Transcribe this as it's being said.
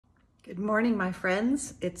Good morning, my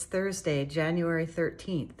friends. It's Thursday, January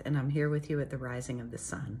 13th, and I'm here with you at the rising of the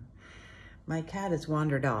sun. My cat has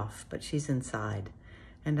wandered off, but she's inside,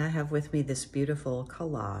 and I have with me this beautiful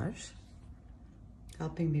collage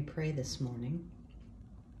helping me pray this morning.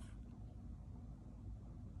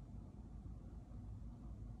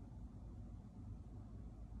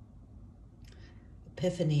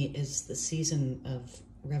 Epiphany is the season of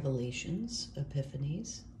revelations,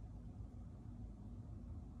 epiphanies.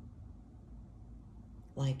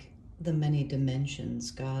 Like the many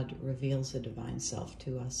dimensions, God reveals the divine self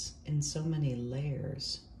to us in so many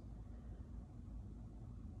layers.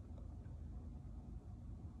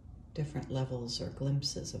 Different levels or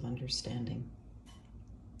glimpses of understanding.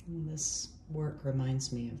 And this work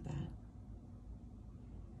reminds me of that.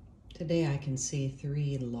 Today I can see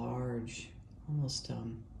three large, almost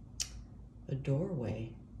a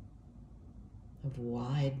doorway of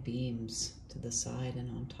wide beams to the side and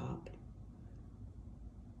on top.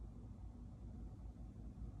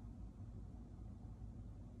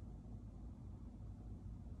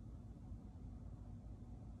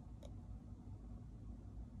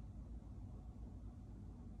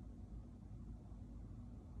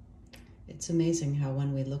 It's amazing how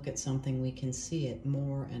when we look at something, we can see it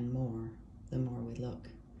more and more the more we look.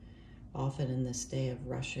 Often in this day of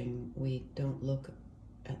rushing, we don't look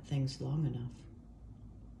at things long enough,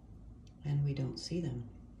 and we don't see them,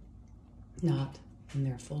 not in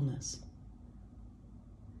their fullness,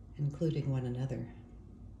 including one another.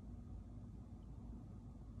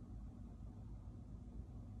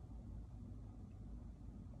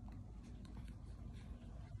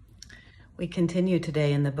 We continue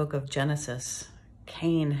today in the book of Genesis.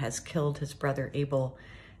 Cain has killed his brother Abel,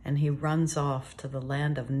 and he runs off to the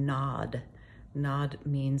land of Nod. Nod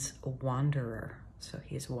means wanderer, so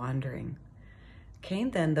he's wandering. Cain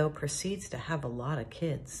then, though, proceeds to have a lot of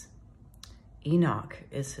kids. Enoch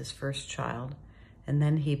is his first child, and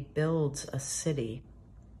then he builds a city.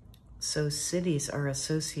 So cities are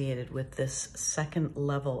associated with this second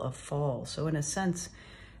level of fall. So in a sense,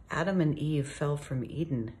 Adam and Eve fell from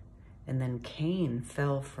Eden, and then Cain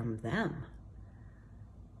fell from them.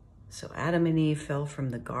 So Adam and Eve fell from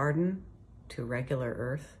the garden to regular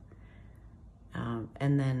earth.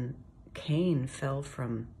 And then Cain fell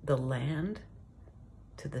from the land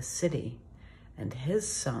to the city. And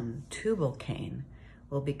his son, Tubal-Cain,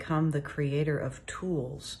 will become the creator of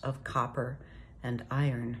tools of copper and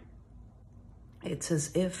iron. It's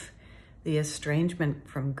as if the estrangement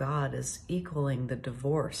from God is equaling the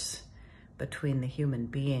divorce between the human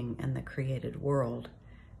being and the created world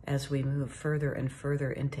as we move further and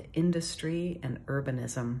further into industry and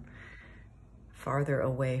urbanism, farther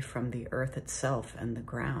away from the earth itself and the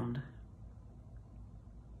ground.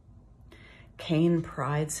 Cain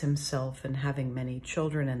prides himself in having many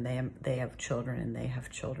children, and they have children, and they have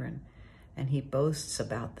children, and he boasts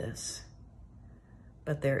about this.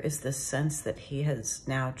 But there is this sense that he is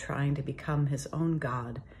now trying to become his own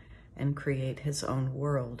God and create his own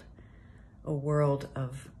world, a world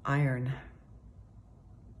of iron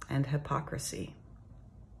and hypocrisy.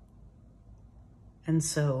 And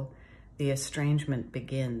so the estrangement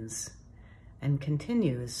begins and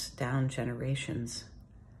continues down generations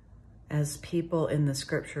as people in the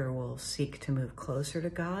scripture will seek to move closer to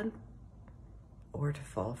God or to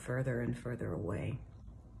fall further and further away.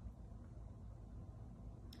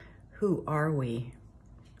 Who are we?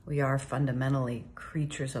 We are fundamentally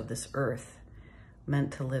creatures of this earth,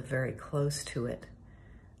 meant to live very close to it.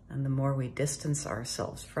 And the more we distance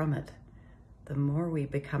ourselves from it, the more we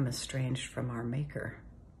become estranged from our Maker.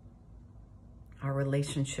 Our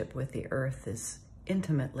relationship with the earth is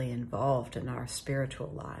intimately involved in our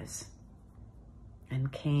spiritual lives.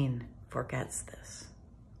 And Cain forgets this.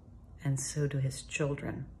 And so do his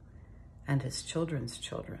children and his children's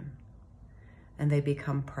children. And they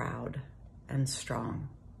become proud and strong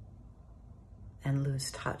and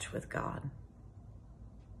lose touch with God.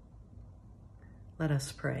 Let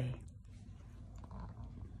us pray.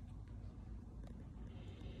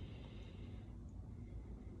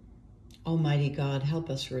 Almighty God,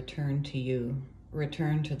 help us return to you,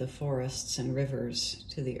 return to the forests and rivers,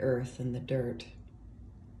 to the earth and the dirt.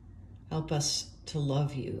 Help us to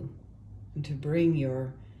love you and to bring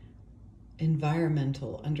your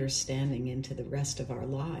environmental understanding into the rest of our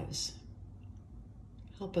lives.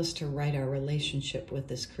 Help us to right our relationship with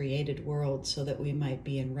this created world so that we might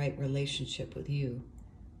be in right relationship with you,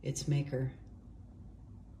 its maker.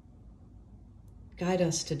 Guide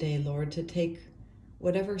us today, Lord, to take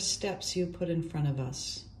whatever steps you put in front of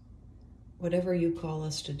us. Whatever you call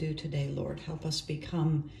us to do today, Lord, help us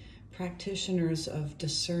become practitioners of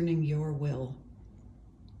discerning your will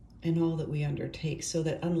in all that we undertake, so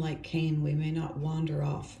that unlike Cain, we may not wander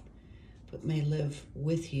off, but may live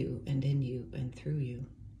with you and in you and through you,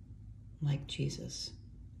 like Jesus.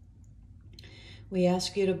 We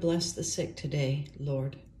ask you to bless the sick today,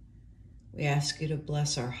 Lord. We ask you to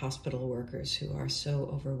bless our hospital workers who are so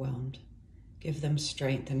overwhelmed. Give them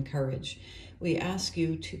strength and courage. We ask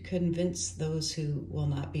you to convince those who will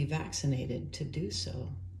not be vaccinated to do so.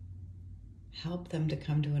 Help them to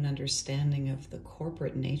come to an understanding of the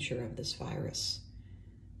corporate nature of this virus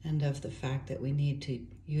and of the fact that we need to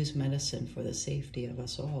use medicine for the safety of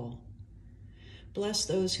us all. Bless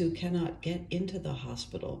those who cannot get into the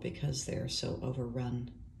hospital because they are so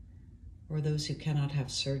overrun, or those who cannot have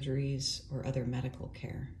surgeries or other medical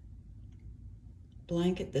care.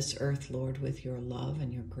 Blanket this earth, Lord, with your love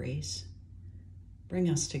and your grace. Bring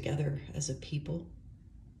us together as a people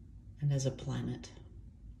and as a planet.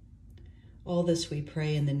 All this we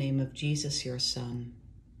pray in the name of Jesus, your Son.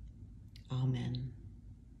 Amen.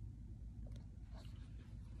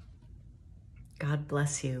 God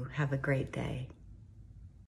bless you. Have a great day.